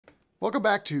Welcome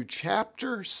back to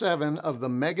Chapter 7 of the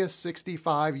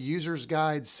MEGA65 Users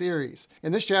Guide series.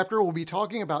 In this chapter, we'll be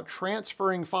talking about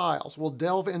transferring files. We'll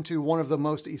delve into one of the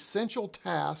most essential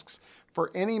tasks for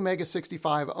any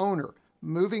MEGA65 owner,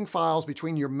 moving files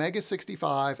between your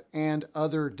MEGA65 and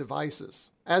other devices.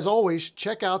 As always,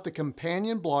 check out the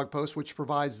companion blog post which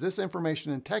provides this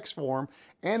information in text form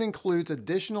and includes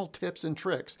additional tips and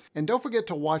tricks. And don't forget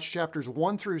to watch chapters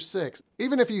 1 through 6.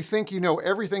 Even if you think you know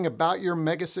everything about your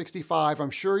MEGA65,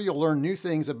 I'm sure you'll learn new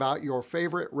things about your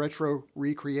favorite retro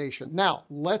recreation. Now,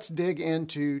 let's dig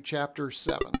into chapter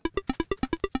 7.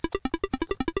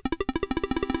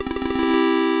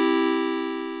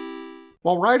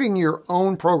 While writing your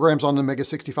own programs on the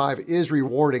MEGA65 is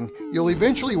rewarding, you'll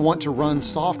eventually want to run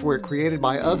software created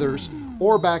by others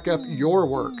or back up your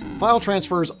work. File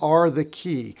transfers are the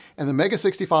key, and the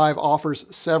MEGA65 offers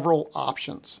several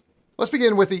options. Let's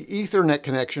begin with the Ethernet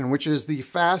connection, which is the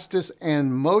fastest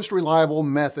and most reliable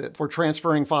method for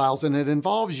transferring files, and it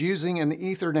involves using an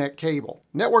Ethernet cable.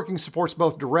 Networking supports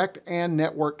both direct and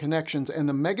network connections, and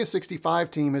the MEGA65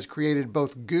 team has created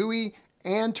both GUI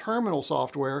and terminal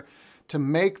software to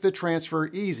make the transfer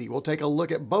easy. We'll take a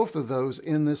look at both of those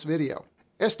in this video.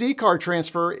 SD card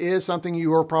transfer is something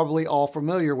you are probably all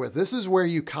familiar with. This is where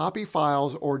you copy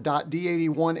files or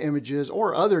 .d81 images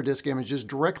or other disk images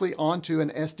directly onto an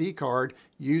SD card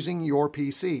using your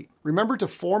PC. Remember to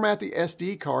format the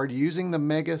SD card using the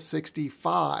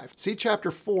MEGA65. See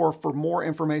Chapter 4 for more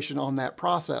information on that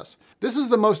process. This is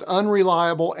the most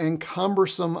unreliable and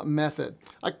cumbersome method.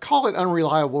 I call it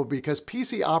unreliable because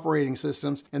PC operating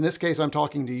systems, in this case I'm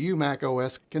talking to you Mac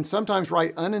OS, can sometimes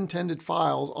write unintended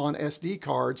files on SD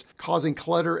cards, causing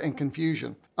clutter and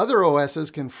confusion. Other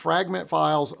OSs can fragment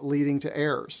files, leading to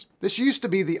errors. This used to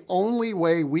be the only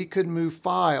way we could move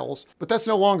files, but that's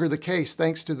no longer the case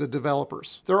thanks to the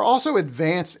developers. There are also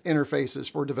advanced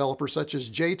interfaces for developers such as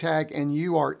JTAG and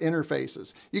UART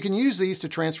interfaces. You can use these to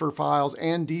transfer files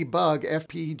and debug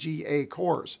FPGA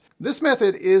cores. This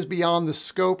method is beyond the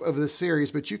scope of this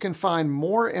series, but you can find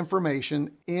more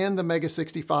information in the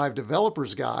MEGA65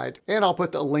 Developer's Guide, and I'll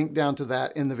put the link down to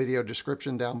that in the video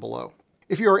description down below.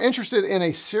 If you are interested in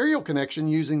a serial connection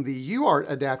using the UART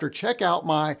adapter, check out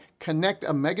my Connect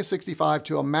a MEGA65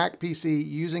 to a Mac PC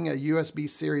using a USB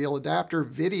serial adapter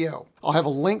video. I'll have a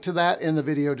link to that in the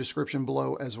video description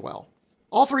below as well.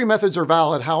 All three methods are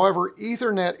valid. However,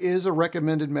 Ethernet is a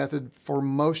recommended method for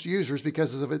most users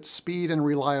because of its speed and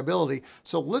reliability.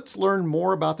 So let's learn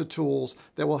more about the tools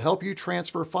that will help you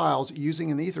transfer files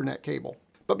using an Ethernet cable.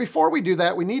 But before we do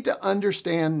that, we need to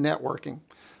understand networking.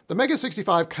 The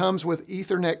MEGA65 comes with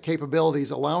Ethernet capabilities,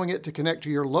 allowing it to connect to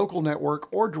your local network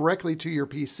or directly to your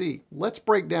PC. Let's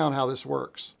break down how this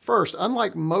works. First,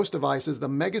 unlike most devices, the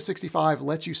MEGA65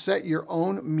 lets you set your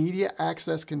own media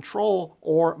access control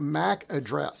or MAC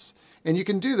address. And you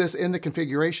can do this in the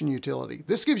configuration utility.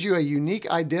 This gives you a unique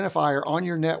identifier on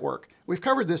your network. We've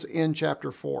covered this in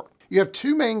Chapter 4. You have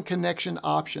two main connection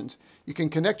options. You can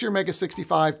connect your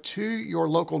MEGA65 to your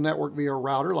local network via a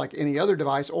router like any other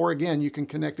device, or again, you can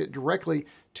connect it directly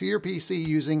to your PC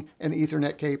using an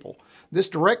Ethernet cable. This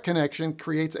direct connection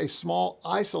creates a small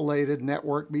isolated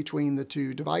network between the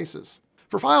two devices.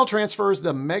 For file transfers,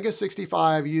 the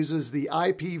MEGA65 uses the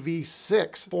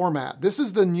IPv6 format. This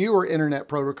is the newer internet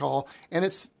protocol, and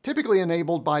it's typically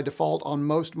enabled by default on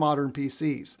most modern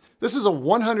PCs. This is a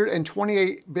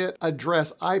 128-bit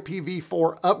address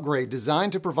IPv4 upgrade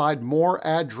designed to provide more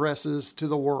addresses to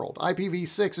the world.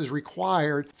 IPv6 is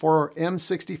required for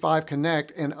M65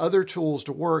 Connect and other tools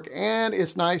to work, and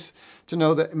it's nice to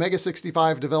know that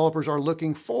MEGA65 developers are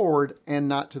looking forward and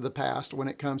not to the past when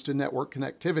it comes to network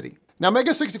connectivity. Now,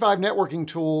 MEGA65 networking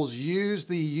tools use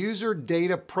the User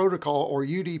Data Protocol, or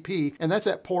UDP, and that's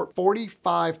at port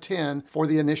 4510 for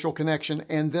the initial connection,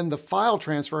 and then the file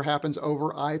transfer happens over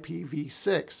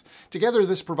IPv6. Together,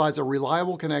 this provides a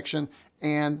reliable connection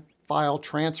and file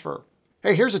transfer.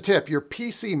 Hey, here's a tip. Your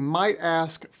PC might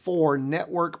ask for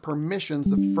network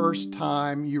permissions the first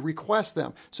time you request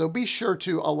them, so be sure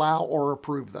to allow or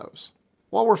approve those.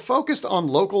 While we're focused on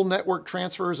local network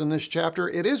transfers in this chapter,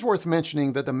 it is worth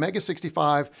mentioning that the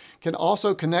MEGA65 can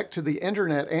also connect to the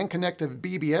internet and connect to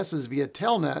BBSs via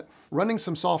Telnet, running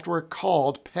some software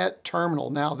called Pet Terminal.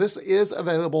 Now, this is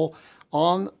available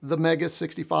on the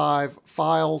MEGA65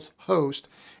 files host,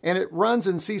 and it runs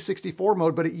in C64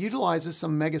 mode, but it utilizes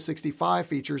some MEGA65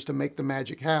 features to make the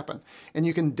magic happen. And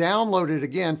you can download it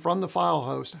again from the file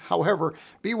host. However,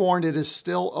 be warned, it is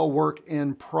still a work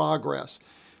in progress.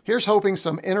 Here's hoping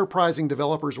some enterprising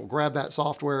developers will grab that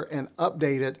software and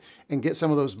update it and get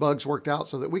some of those bugs worked out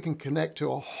so that we can connect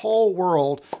to a whole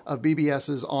world of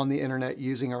BBSs on the internet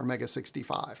using our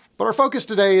MEGA65. But our focus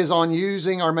today is on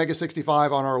using our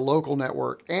MEGA65 on our local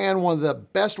network. And one of the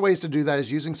best ways to do that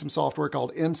is using some software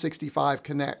called M65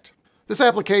 Connect. This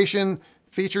application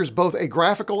features both a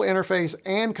graphical interface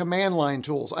and command line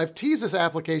tools. I've teased this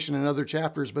application in other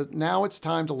chapters, but now it's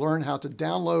time to learn how to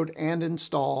download and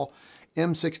install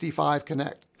M65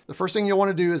 Connect. The first thing you'll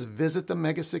want to do is visit the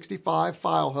MEGA65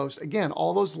 file host. Again,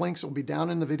 all those links will be down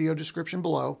in the video description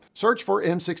below. Search for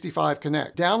M65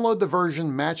 Connect. Download the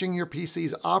version matching your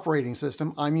PC's operating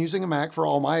system. I'm using a Mac for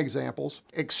all my examples.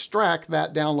 Extract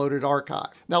that downloaded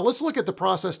archive. Now let's look at the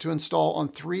process to install on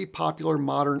 3 popular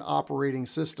modern operating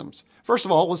systems. First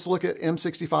of all, let's look at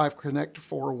M65 Connect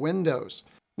for Windows.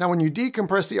 Now, when you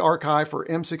decompress the archive for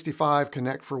M65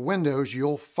 Connect for Windows,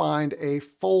 you'll find a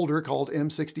folder called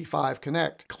M65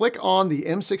 Connect. Click on the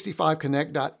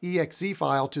m65connect.exe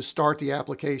file to start the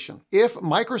application. If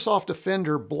Microsoft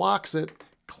Defender blocks it,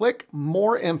 click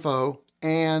More Info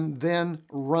and then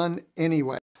Run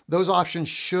Anyway. Those options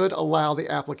should allow the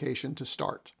application to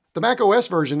start. The macOS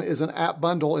version is an app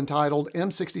bundle entitled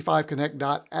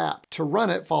m65connect.app. To run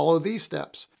it, follow these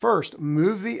steps. First,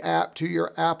 move the app to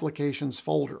your Applications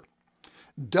folder.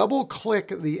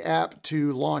 Double-click the app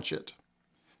to launch it.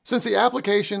 Since the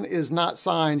application is not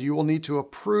signed, you will need to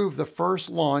approve the first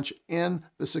launch in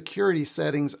the security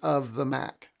settings of the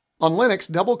Mac. On Linux,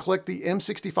 double-click the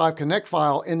M65 Connect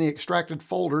file in the extracted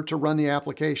folder to run the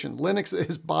application. Linux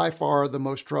is by far the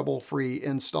most trouble-free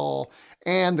install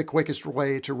and the quickest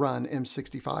way to run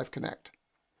M65 Connect.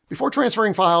 Before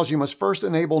transferring files, you must first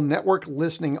enable network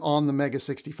listening on the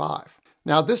MEGA65.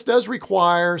 Now, this does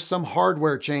require some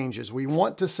hardware changes. We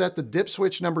want to set the dip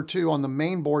switch number 2 on the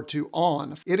main board to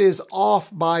on. It is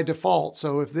off by default,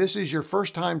 so if this is your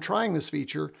first time trying this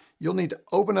feature, you'll need to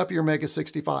open up your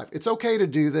MEGA65. It's okay to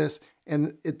do this,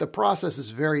 and the process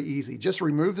is very easy. Just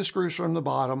remove the screws from the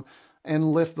bottom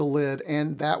and lift the lid,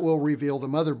 and that will reveal the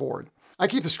motherboard. I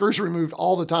keep the screws removed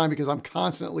all the time because I'm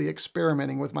constantly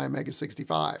experimenting with my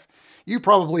MEGA65. You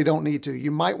probably don't need to. You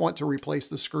might want to replace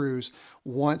the screws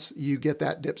once you get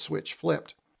that dip switch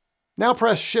flipped. Now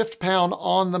press Shift-Pound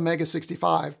on the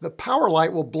MEGA65. The power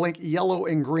light will blink yellow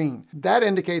and green. That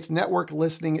indicates network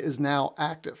listening is now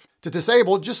active. To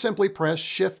disable, just simply press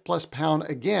Shift plus Pound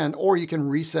again, or you can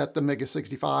reset the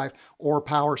MEGA65 or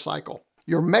power cycle.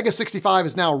 Your MEGA65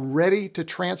 is now ready to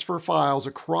transfer files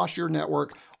across your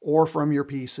network or from your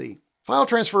PC. File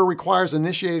transfer requires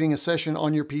initiating a session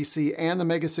on your PC and the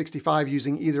MEGA65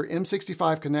 using either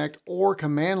M65 Connect or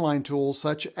command line tools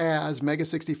such as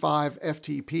MEGA65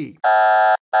 FTP.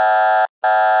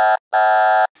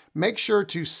 Make sure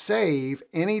to save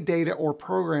any data or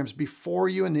programs before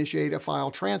you initiate a file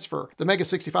transfer. The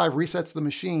MEGA65 resets the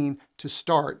machine to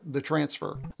start the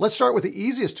transfer. Let's start with the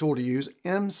easiest tool to use,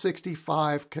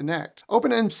 M65 Connect.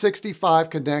 Open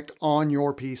M65 Connect on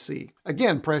your PC.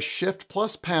 Again, press Shift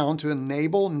plus Pound to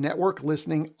enable network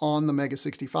listening on the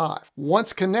MEGA65.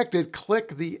 Once connected,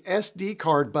 click the SD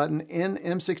card button in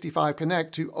M65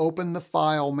 Connect to open the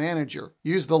file manager.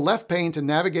 Use the left pane to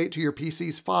navigate to your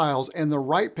PC's files and the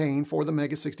right pane for the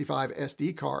MEGA65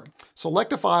 SD card.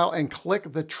 Select a file and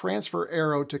click the transfer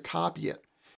arrow to copy it.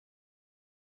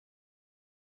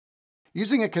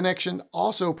 Using a connection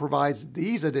also provides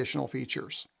these additional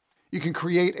features. You can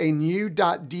create a new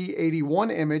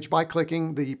 .d81 image by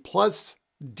clicking the plus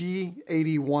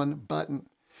D81 button.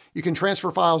 You can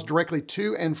transfer files directly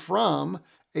to and from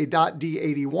a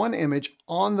 .d81 image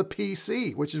on the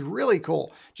PC, which is really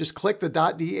cool. Just click the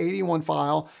 .d81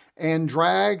 file and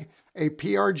drag a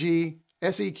PRG,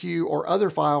 SEQ, or other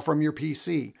file from your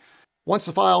PC. Once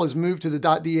the file is moved to the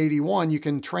 .d81, you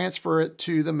can transfer it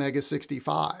to the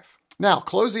MEGA65. Now,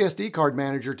 close the SD card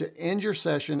manager to end your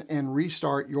session and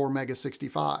restart your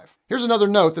MEGA65. Here's another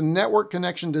note, the network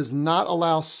connection does not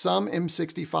allow some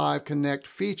M65 Connect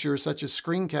features such as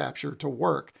screen capture to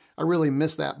work. I really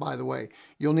missed that, by the way.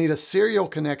 You'll need a serial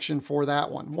connection for that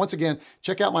one. Once again,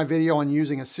 check out my video on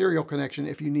using a serial connection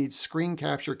if you need screen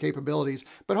capture capabilities,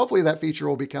 but hopefully that feature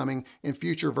will be coming in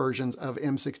future versions of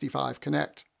M65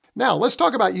 Connect. Now, let's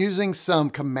talk about using some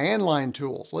command line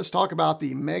tools. Let's talk about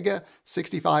the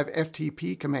MEGA65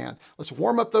 FTP command. Let's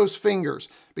warm up those fingers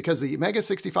because the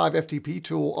MEGA65 FTP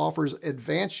tool offers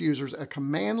advanced users a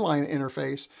command line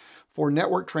interface for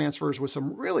network transfers with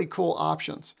some really cool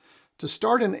options. To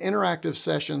start an interactive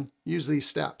session, use these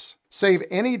steps. Save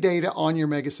any data on your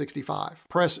MEGA65.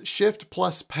 Press Shift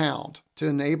plus pound to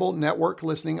enable network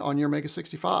listening on your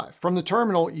MEGA65. From the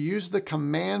terminal, use the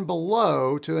command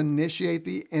below to initiate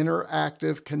the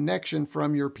interactive connection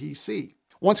from your PC.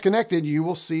 Once connected, you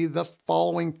will see the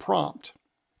following prompt.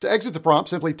 To exit the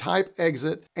prompt, simply type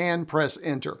exit and press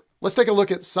enter. Let's take a look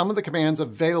at some of the commands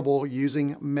available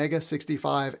using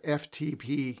MEGA65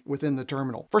 FTP within the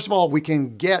terminal. First of all, we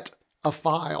can get a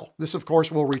file. This, of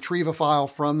course, will retrieve a file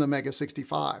from the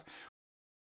MEGA65.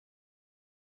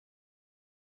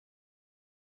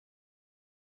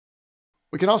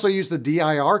 We can also use the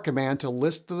dir command to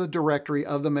list the directory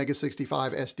of the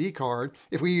MEGA65 SD card.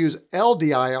 If we use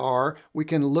LDIR, we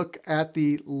can look at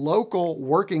the local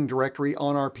working directory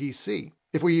on our PC.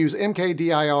 If we use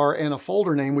mkdir and a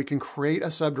folder name, we can create a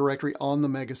subdirectory on the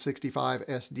MEGA65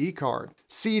 SD card.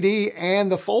 CD and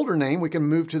the folder name, we can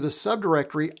move to the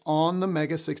subdirectory on the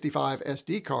MEGA65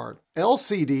 SD card.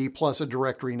 LCD plus a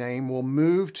directory name will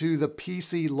move to the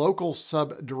PC local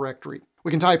subdirectory.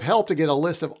 We can type help to get a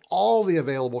list of all the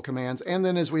available commands, and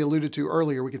then as we alluded to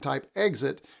earlier, we can type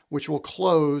exit, which will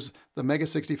close the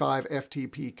MEGA65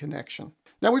 FTP connection.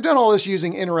 Now we've done all this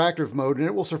using interactive mode and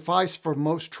it will suffice for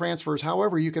most transfers.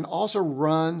 However, you can also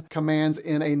run commands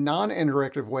in a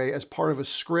non-interactive way as part of a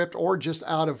script or just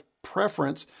out of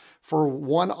preference for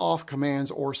one-off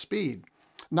commands or speed.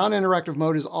 Non-interactive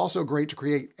mode is also great to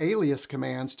create alias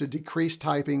commands to decrease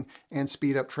typing and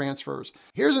speed up transfers.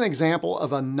 Here's an example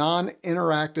of a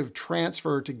non-interactive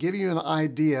transfer to give you an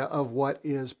idea of what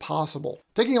is possible.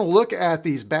 Taking a look at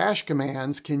these bash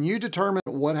commands, can you determine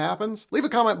what happens? Leave a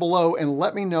comment below and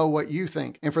let me know what you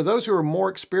think. And for those who are more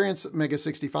experienced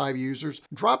MEGA65 users,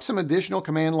 drop some additional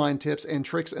command line tips and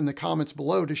tricks in the comments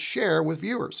below to share with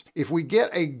viewers. If we get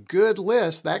a good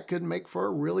list, that could make for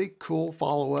a really cool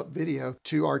follow-up video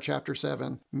to our Chapter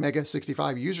 7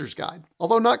 MEGA65 Users Guide.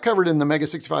 Although not covered in the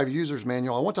MEGA65 Users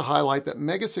Manual, I want to highlight that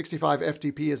MEGA65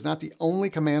 FTP is not the only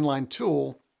command line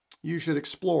tool you should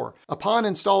explore. Upon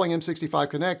installing M65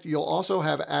 Connect, you'll also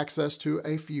have access to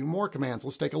a few more commands.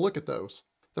 Let's take a look at those.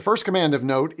 The first command of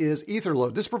note is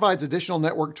etherload. This provides additional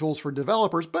network tools for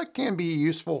developers, but can be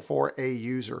useful for a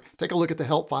user. Take a look at the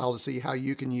help file to see how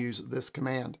you can use this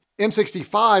command.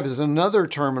 M65 is another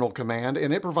terminal command,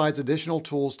 and it provides additional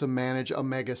tools to manage a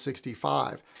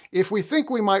MEGA65. If we think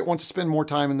we might want to spend more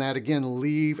time in that, again,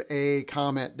 leave a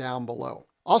comment down below.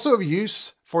 Also of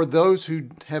use for those who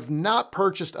have not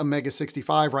purchased a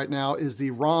MEGA65 right now is the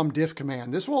ROM diff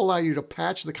command. This will allow you to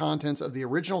patch the contents of the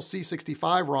original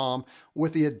C65 ROM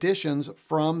with the additions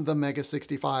from the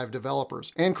MEGA65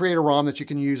 developers and create a ROM that you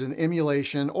can use in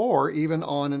emulation or even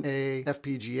on an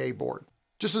FPGA board.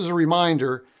 Just as a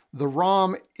reminder, the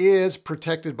ROM is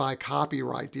protected by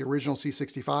copyright, the original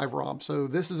C65 ROM. So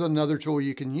this is another tool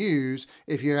you can use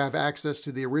if you have access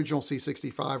to the original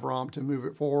C65 ROM to move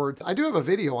it forward. I do have a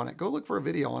video on it. Go look for a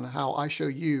video on how I show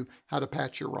you how to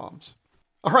patch your ROMs.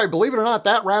 All right, believe it or not,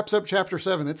 that wraps up Chapter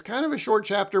 7. It's kind of a short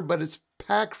chapter, but it's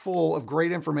packed full of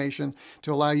great information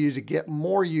to allow you to get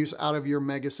more use out of your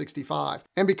MEGA65.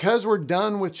 And because we're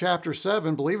done with Chapter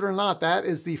 7, believe it or not, that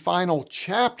is the final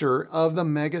chapter of the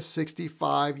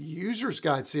MEGA65 User's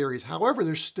Guide series. However,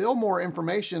 there's still more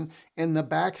information in the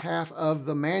back half of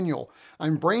the manual.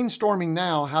 I'm brainstorming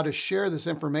now how to share this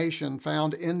information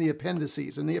found in the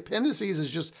appendices. And the appendices is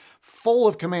just full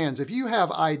of commands. If you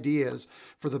have ideas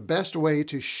for the best way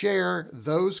to share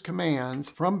those commands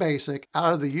from BASIC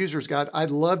out of the User's Guide, I'd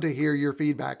love to hear your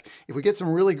feedback. If we get some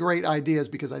really great ideas,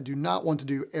 because I do not want to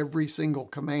do every single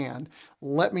command,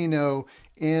 let me know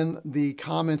in the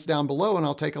comments down below and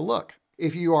I'll take a look.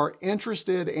 If you are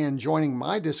interested in joining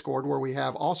my Discord, where we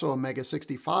have also a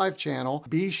MEGA65 channel,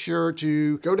 be sure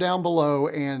to go down below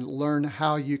and learn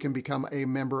how you can become a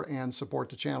member and support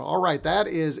the channel. All right, that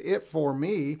is it for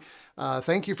me.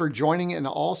 Thank you for joining in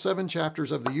all 7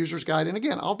 chapters of the User's Guide. And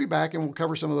again, I'll be back and we'll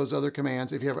cover some of those other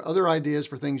commands. If you have other ideas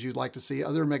for things you'd like to see,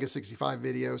 other MEGA65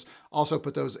 videos, also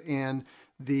put those in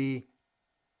the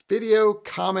video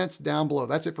comments down below.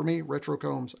 That's it for me.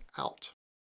 retroCombs out.